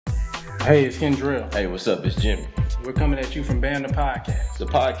Hey, it's Kendrell. Hey, what's up? It's Jimmy. We're coming at you from Bam the Podcast. The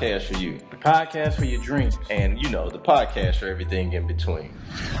podcast for you. The podcast for your dreams. And, the podcast for everything in between.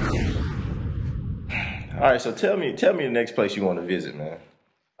 All right, so tell me the next place you want to visit, man.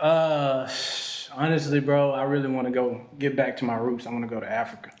 Honestly, bro, I really want to get back to my roots. I want to go to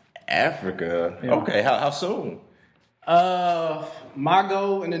Africa. Africa? Yeah. Okay, how soon? My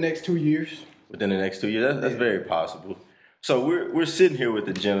goal in the next 2 years. Within the next 2 years? That's very possible. So we're sitting here with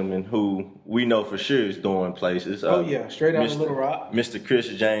a gentleman who we know for sure is doing places. Straight out of Little Rock. Mr. Chris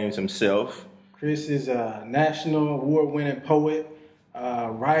James himself. Chris is a national award-winning poet,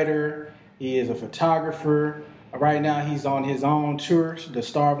 writer. He is a photographer. Right now he's on his own tour, the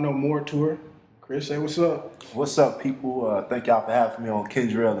Starve No More tour. Chris, say what's up. What's up, people? Thank y'all for having me on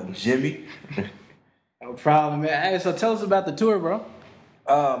Kendrell and Jimmy. No problem, man. Hey, so tell us about the tour, bro.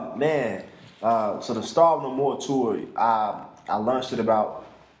 So the Starve No More tour, I launched it about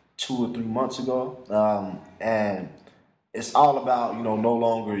 2 or 3 months ago, and it's all about no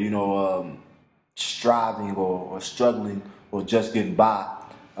longer striving or struggling or just getting by,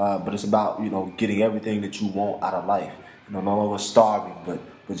 but it's about getting everything that you want out of life. No longer starving, but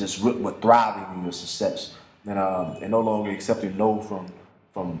thriving in your success, and no longer accepting no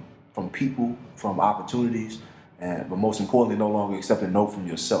from people, from opportunities, but most importantly, no longer accepting no from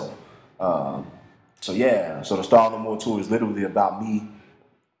yourself. So the Starve No More tour is literally about me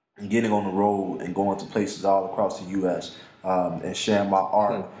getting on the road and going to places all across the U.S. And sharing my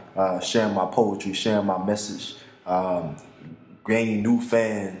art, sharing my poetry, sharing my message, gaining new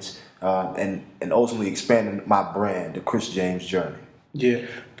fans, and ultimately expanding my brand, the Chris James Journey. Yeah,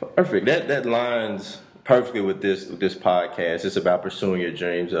 perfect. That lines perfectly with this podcast. It's about pursuing your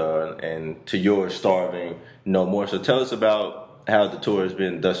dreams and to yours, starving no more. So tell us about how the tour has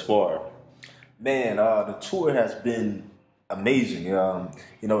been thus far. Man, the tour has been amazing.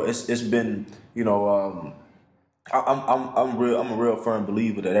 It's been I'm a real firm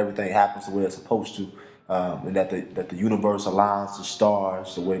believer that everything happens the way it's supposed to, and that the universe aligns the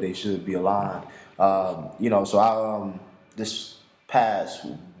stars the way they should be aligned. So I this past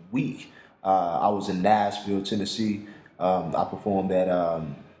week I was in Nashville, Tennessee. I performed at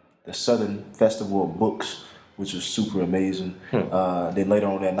the Southern Festival of Books, which was super amazing. Then later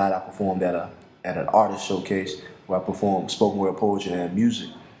on that night, I performed at an artist showcase where I performed spoken word poetry and music.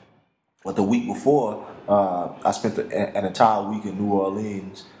 But the week before, I spent an entire week in New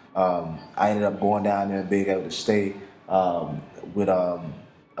Orleans. I ended up going down there and being able to stay with a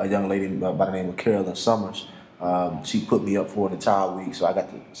young lady by the name of Carolyn Summers. She put me up for an entire week, so I got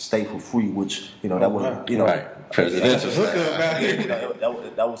to stay for free, which that wasn't right. Presidential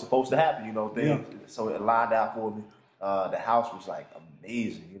that was supposed to happen, things. Yeah. So it lined out for me. The house was like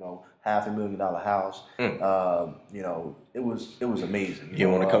amazing, $500,000 house. It was amazing. You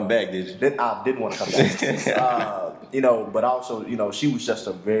didn't want to come back, did you? I didn't want to come back. But also, she was just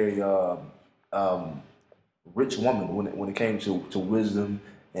a very rich woman when it came to wisdom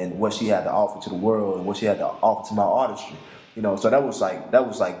and what she had to offer to the world and what she had to offer to my artistry. So that was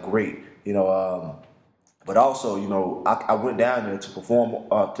like great. But also, I went down there to perform,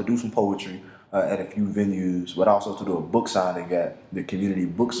 to do some poetry at a few venues, but also to do a book signing at the Community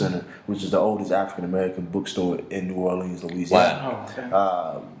Book Center, which is the oldest African American bookstore in New Orleans, Louisiana. Wow. Okay.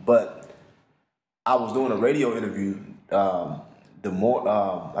 But I was doing a radio interview I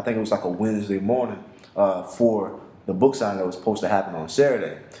think it was like a Wednesday morning for the book signing that was supposed to happen on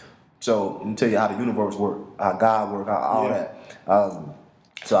Saturday. So let me tell you how the universe worked, how God worked, how all that.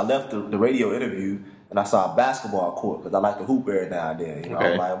 So I left the radio interview and I saw a basketball court because I like to hoop every now and then.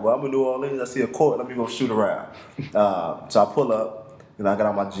 Okay. I'm like, well, I'm in New Orleans. I see a court. Let me go shoot around. So I pull up. I got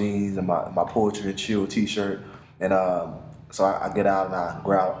on my jeans and my poetry and chill T-shirt, and so I get out and I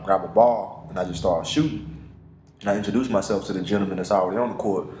grab a ball and I just start shooting. And I introduce myself to the gentleman that's already on the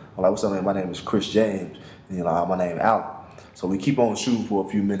court. I'm like, what's up, man? My name is Chris James. And my name is Alan. So we keep on shooting for a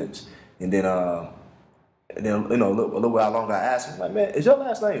few minutes, and then a little while longer, I ask him, like, man, is your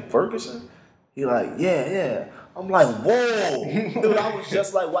last name Ferguson? He like, yeah. I'm like, whoa, dude! I was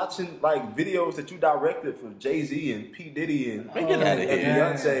just like watching like videos that you directed for Jay-Z and P. Diddy and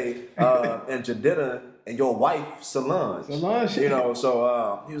Beyonce and Jadena and your wife Solange. So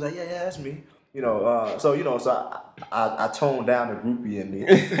he was like, yeah, that's me. So I toned down the groupie in me.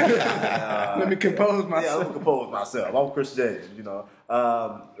 Let me compose myself. Yeah, let me compose myself. I'm Chris James.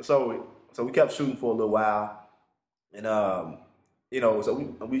 So we kept shooting for a little while, and so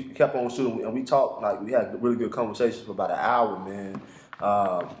we kept on shooting, and we talked, like, we had really good conversations for about an hour, man.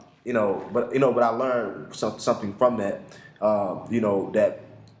 But I learned something from that. That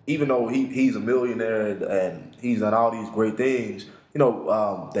even though he's a millionaire and he's done all these great things,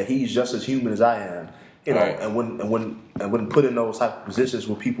 that he's just as human as I am. Right. And when put in those type of positions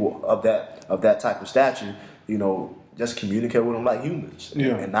with people of that type of stature, just communicate with them like humans,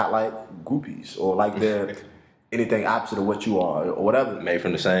 and not like groupies or like they're anything opposite of what you are or whatever. Made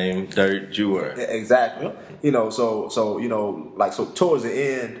from the same dirt you were. Exactly. So towards the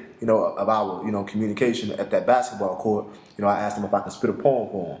end, of our communication at that basketball court, I asked him if I could spit a poem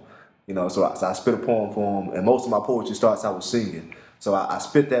for him. So I spit a poem for him, and most of my poetry starts out with singing. So I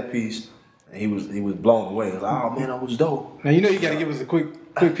spit that piece. And he was blown away. He was like, "Oh man, that was dope." Now you got to give us a quick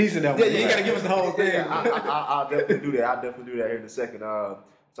piece of that one. You got to give us the whole thing. I'll definitely do that. I'll definitely do that here in a second.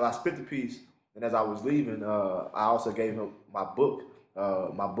 So I spit the piece, and as I was leaving, I also gave him my book,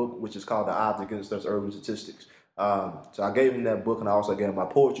 which is called "The Odds Against Us: Urban Statistics." So I gave him that book, and I also gave him my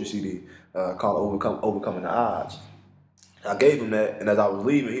poetry CD called "Overcoming the Odds." I gave him that, and as I was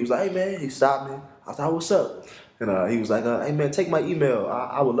leaving, he was like, "Hey man," he stopped me. I was like, "What's up?" And he was like, "Hey man, take my email.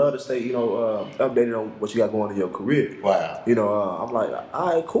 I would love to stay, updated on what you got going in your career." Wow. I'm like,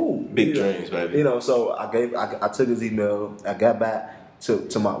 "All right, cool." Big dreams, baby. So I took his email. I got back to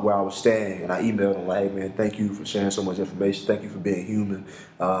where I was staying, and I emailed him like, "Hey man, thank you for sharing so much information. Thank you for being human."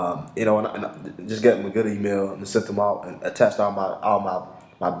 And I just got him a good email and sent them out and attached all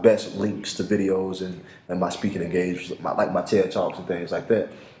my best links to videos and my speaking engagements, like my TED Talks and things like that.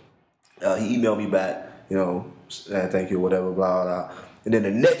 He emailed me back, saying thank you, whatever, blah, blah. And then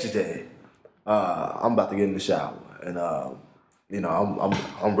the next day, I'm about to get in the shower. And,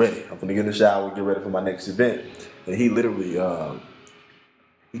 I'm ready. I'm going to get in the shower, get ready for my next event. And he literally,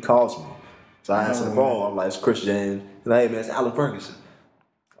 he calls me. So I answer the phone. I'm like, "It's Chris James." He's like, "Hey, man, it's Alan Ferguson."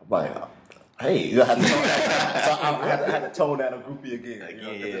 I'm like, "Hey." I had to tone down a groupie again.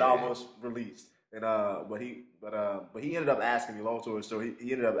 Because it almost released. And, but he ended up asking me, long story short,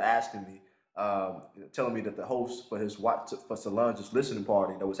 he ended up asking me, telling me that the host for Solange's listening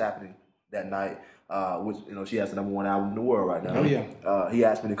party that was happening that night, which she has the #1 album in the world right now. Oh yeah. He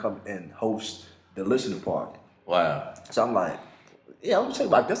asked me to come and host the listening party. Wow. So I'm like, "Yeah, I'm gonna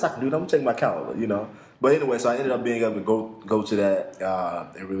check I guess I can do that. I'm gonna check my calendar, But anyway, so I ended up being able to go to that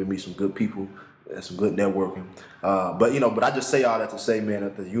and really meet some good people and some good networking. But I just say all that to say, man,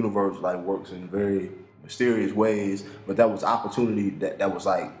 that the universe works in very mysterious ways. But that was opportunity that was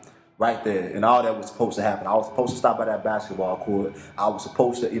right there, and all that was supposed to happen. I was supposed to stop by that basketball court. I was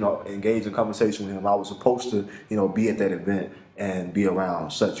supposed to, engage in conversation with him. I was supposed to, be at that event and be around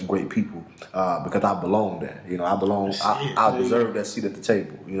such great people because I belong there. I belong. I deserve that seat at the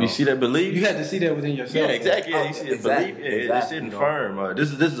table. You see that belief? You had to see that within yourself. Yeah, exactly. Yeah, you see that belief. It's sitting firm.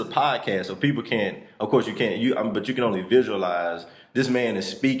 This is a podcast, so people can't. Of course, you can't. But you can only visualize. This man is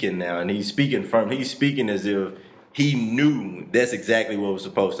speaking now, and he's speaking firm. He's speaking as if he knew that's exactly what was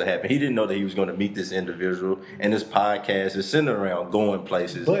supposed to happen. He didn't know that he was going to meet this individual, and this podcast is centered around going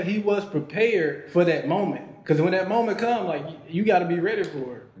places. But he was prepared for that moment. Because when that moment comes, you got to be ready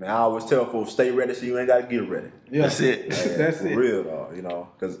for it. Man, I always tell folks, stay ready so you ain't got to get ready. Yeah. That's it. Man, That's for it. real, though,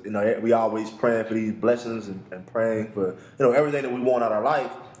 because, we always praying for these blessings and praying for, everything that we want out of our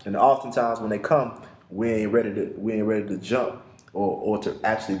life. And oftentimes when they come, we ain't ready to jump or to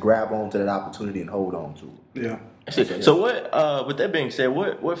actually grab onto that opportunity and hold on to it. Yeah. So what? With that being said,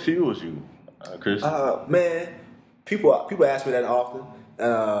 what fuels you, Chris? Man, people ask me that often,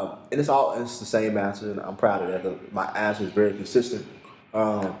 and it's the same answer, and I'm proud of that. My answer is very consistent.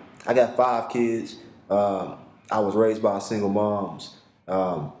 I got 5 kids. I was raised by single moms,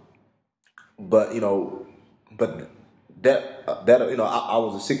 but I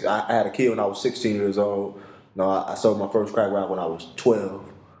had a kid when I was 16 years old. I sold my first crack rock when I was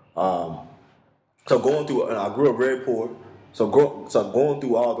 12. So going through, and I grew up very poor. So going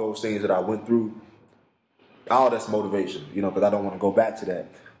through all those things that I went through, all that's motivation, because I don't want to go back to that.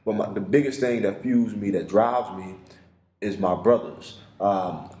 But the biggest thing that fuels me, that drives me, is my brothers.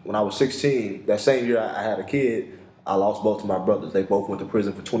 When I was 16, that same year I had a kid, I lost both of my brothers. They both went to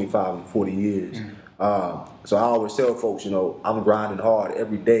prison for 25 and 40 years. So I always tell folks, I'm grinding hard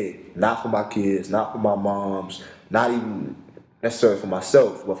every day, not for my kids, not for my moms, not even necessarily for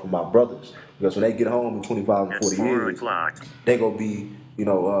myself, but for my brothers. Because when they get home in 25 and 40 years, they're going to be,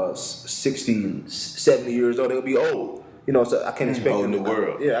 60, 70 years old. They'll be old. So I can't expect them in the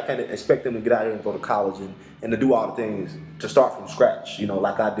world. Yeah, I can't expect them to get out here and go to college and to do all the things, to start from scratch,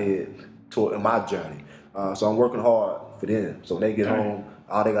 like I did in my journey. So I'm working hard for them. So when they get home,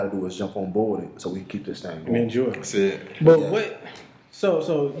 all they got to do is jump on board so we can keep this thing going. And enjoy. That's it. But what?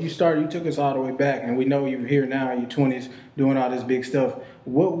 So you took us all the way back, and we know you're here now in your 20s doing all this big stuff.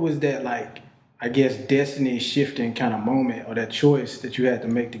 What was that like? I guess destiny shifting kind of moment, or that choice that you had to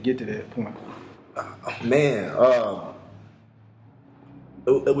make to get to that point? Man,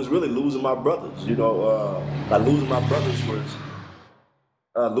 it was really losing my brothers. You know, like losing my brothers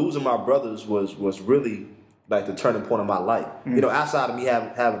was really like the turning point of my life. You know, outside of me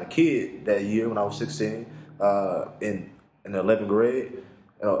having a kid that year when I was 16, in the 11th grade, you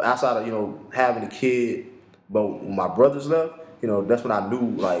know, outside of having a kid, but when my brothers left, you know, that's when I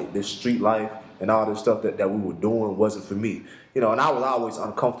knew like this street life and all this stuff that we were doing wasn't for me. You know, and I was always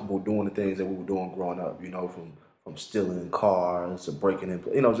uncomfortable doing the things that we were doing growing up. You know, from stealing cars to breaking in,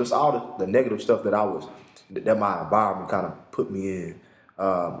 you know, just all the negative stuff that my environment kind of put me in.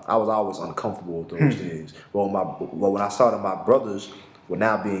 I was always uncomfortable with those things. Well, when I saw that my brothers were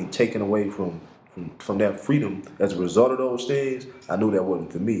now being taken away from their freedom as a result of those things, I knew that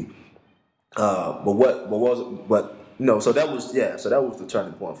wasn't for me. But you know, so that was the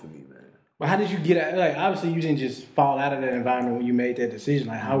turning point for me, man. But how did you get out? Like, obviously, you didn't just fall out of that environment when you made that decision.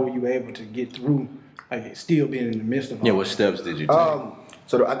 Like, how were you able to get through, like, still being in the midst of all what that? steps did you take?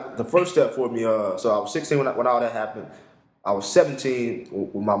 So the first step for me, so I was 16 when all that happened. I was 17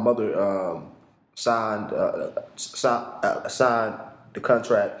 when my mother signed the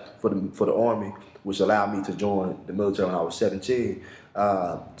contract for the Army, which allowed me to join the military when I was 17.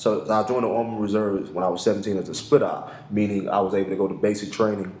 So I joined the Army Reserves when I was 17 as a split op, meaning I was able to go to basic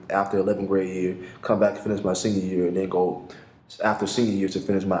training after 11th grade year, come back and finish my senior year, and then go after senior year to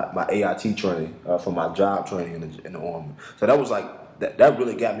finish my AIT training for my job training in the Army. So that was like that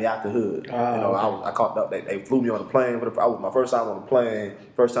really got me out the hood. You know, Okay. I caught up. They flew me on the plane. I was my first time on the plane.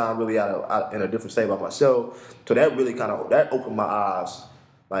 First time really out in a different state by myself. So that really that opened my eyes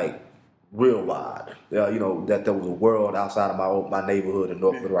like real wide. You know that there was a world outside of my neighborhood in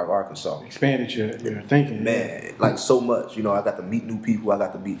North Little Rock, Arkansas. Expanded your thinking. Man, like so much. You know, I got to meet new people. I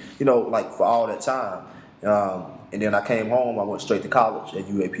got to meet, like for all that time. And then I came home. I went straight to college at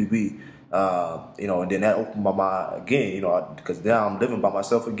UAPB. You know, and then that opened my mind again. You know, because now I'm living by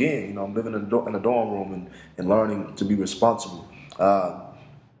myself again. You know, I'm living in a dorm room and learning to be responsible.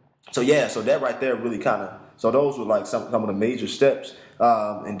 So that right there really so those were like some of the major steps.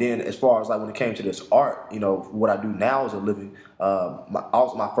 And then as far as like when it came to this art, you know, what I do now as a living,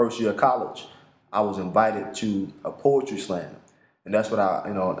 my first year of college, I was invited to a poetry slam, and that's what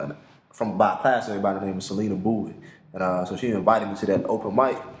from by a classmate by the name of Selena Bowie, and so she invited me to that open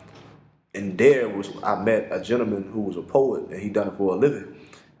mic, and I met a gentleman who was a poet and he done it for a living.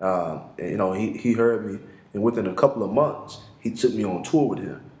 And, you know, he heard me, and within a couple of months, he took me on tour with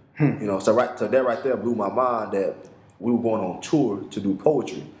him. You know, so that right there blew my mind that we were going on tour to do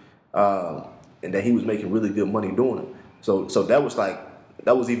poetry, and that he was making really good money doing it. So that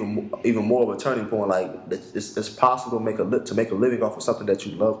was even more of a turning point. Like it's possible to make a living off of something that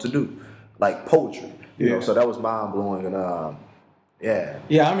you love to do, like poetry. You know, so that was mind blowing, and yeah.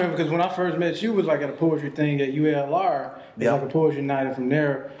 Yeah, I remember because when I first met you, was like at a poetry thing at ULR. It's like a poetry night, and from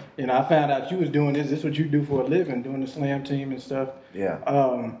there, you know, I found out you was doing this. This is what you do for a living, doing the slam team and stuff. Yeah.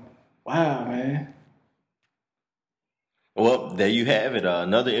 Wow, man. Well, there you have it.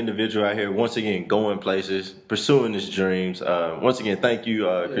 Another individual out here, once again, going places, pursuing his dreams. Once again, thank you,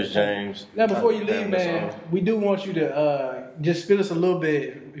 Chris James. Now, before you leave, man, we do want you to just spill us a little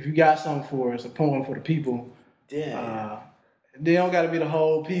bit, if you got something for us, a poem for the people. Yeah. They don't got to be the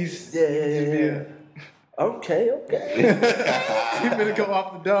whole piece. Yeah. Okay. Keep it to go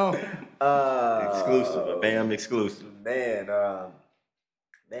off the dome. Exclusive, a BAM exclusive. Man, I'm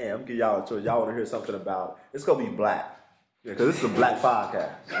gonna give y'all a choice. Y'all want to hear something about? It's gonna be black. Yeah, because this is a black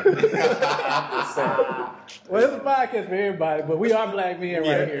podcast. I'm just saying. Well, it's a podcast for everybody, but we are black men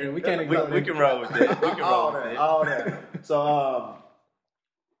right here. We can't ignore We can roll with that. We can roll with that. All that. So,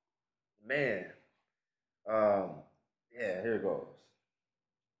 man, yeah, here it goes.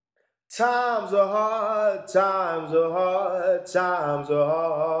 Times are hard, times are hard, times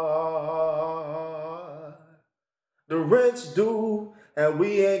are hard. The rent's due, and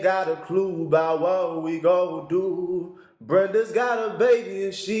we ain't got a clue about what we gon' do. Brenda's got a baby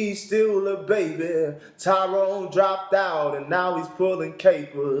and she's still a baby. Tyrone dropped out and now he's pulling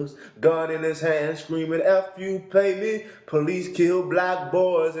capers. Gun in his hand screaming, F you pay me. Police kill black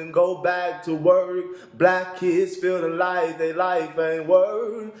boys and go back to work. Black kids feel the light, they life ain't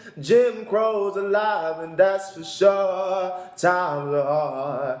worth. Jim Crow's alive and that's for sure. Times are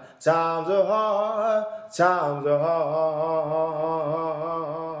hard, times are hard, times are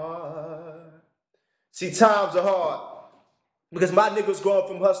hard. See, times are hard. Because my niggas going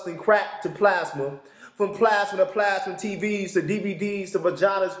from hustling crack to plasma, from plasma to plasma TVs to DVDs to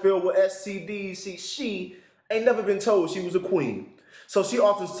vaginas filled with STDs. See, she ain't never been told she was a queen. So she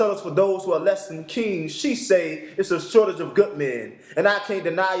often tells us for those who are less than kings, she say it's a shortage of good men. And I can't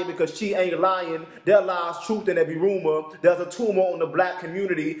deny it because she ain't lying. There lies truth in every rumor. There's a tumor on the black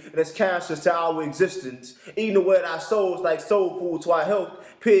community and it's cancer to our existence. Eating away at our souls like soul food to our health.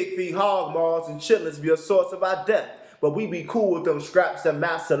 Pig feed, hog maws, and chitlins be a source of our death. But we be cool with them scraps that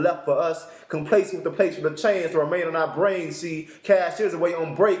master left for us. Complacent with the place for the chains to remain on our brains. See, cashiers away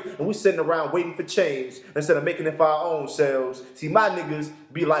on break, and we sitting around waiting for change instead of making it for our own selves. See, my niggas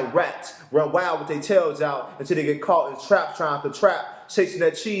be like rats, run wild with their tails out until they get caught in traps trying to trap. Chasing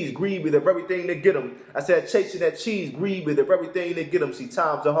that cheese, greed with everything they get them. I said chasing that cheese, greed with everything they get them. See,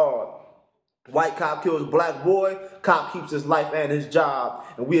 times are hard. White cop kills black boy, cop keeps his life and his job,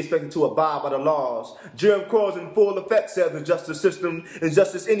 and we expected to abide by the laws. Jim Crow's in full effect, says the justice system.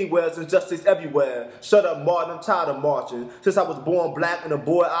 Injustice anywhere is injustice everywhere. Shut up, Martin, I'm tired of marching. Since I was born black and a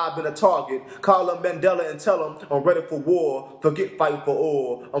boy, I've been a target. Call him Mandela and tell him I'm ready for war. Forget fighting for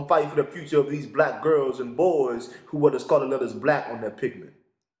all. I'm fighting for the future of these black girls and boys who wear the scarlet letters black on their pigment.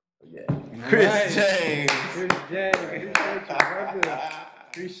 Yeah. Chris James. Chris James. Appreciate you, brother.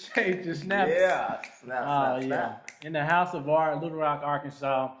 Appreciate you. Snap. Yeah. Snap. Yeah. In the House of Art, Little Rock,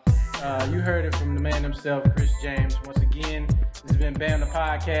 Arkansas. You heard it from the man himself, Chris James. Once again, this has been Bam the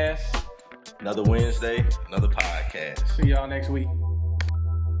Podcast. Another Wednesday, another podcast. See y'all next week.